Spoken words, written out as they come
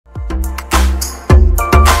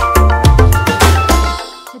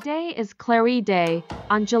Today is Clerihew Day,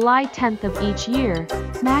 on July 10th of each year.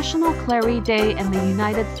 National Clerihew Day in the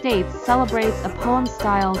United States celebrates a poem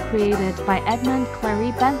style created by Edmund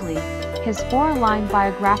Clerihew Bentley. His four-line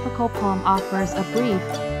biographical poem offers a brief,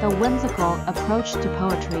 though whimsical, approach to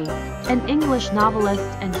poetry. An English novelist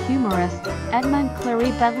and humorist, Edmund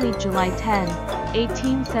Clerihew Bentley, July 10,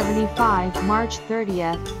 1875, March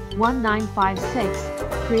 30th,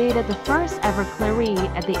 1956, created the first ever Clerihew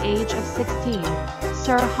at the age of 16.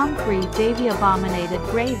 Sir Humphrey Davy abominated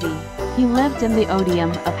gravy. He lived in the odium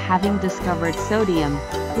of having discovered sodium.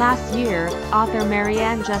 Last year, author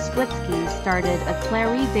Marianne Jaswitsky started a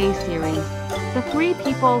Clerihew Day series. The 3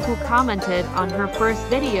 people who commented on her first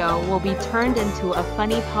video will be turned into a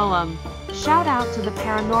funny poem. Shout out to the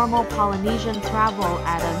paranormal Polynesian travel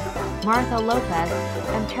Adam, Martha Lopez,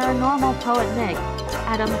 and paranormal poet Nick.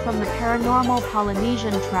 Adam from the paranormal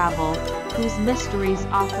Polynesian travel, whose mysteries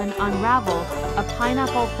often unravel. A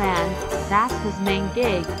pineapple fan, that's his main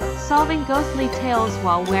gig, solving ghostly tales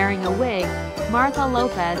while wearing a wig. Martha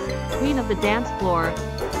Lopez, queen of the dance floor,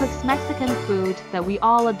 cooks Mexican food that we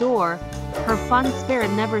all adore. Her fun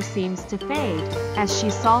spirit never seems to fade, as she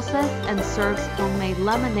salsas and serves homemade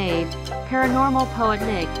lemonade. Paranormal poet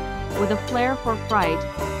Nick, with a flair for fright,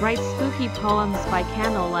 writes spooky poems by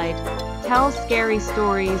candlelight, tells scary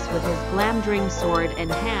stories with his glamdring sword in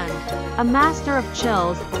hand. A master of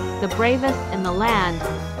chills, the bravest in the land.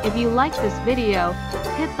 If you like this video,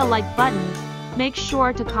 hit the like button. Make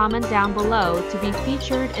sure to comment down below to be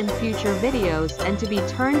featured in future videos and to be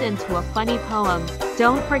turned into a funny poem.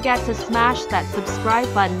 Don't forget to smash that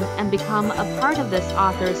subscribe button and become a part of this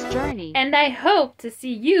author's journey. And I hope to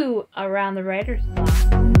see you around the writer's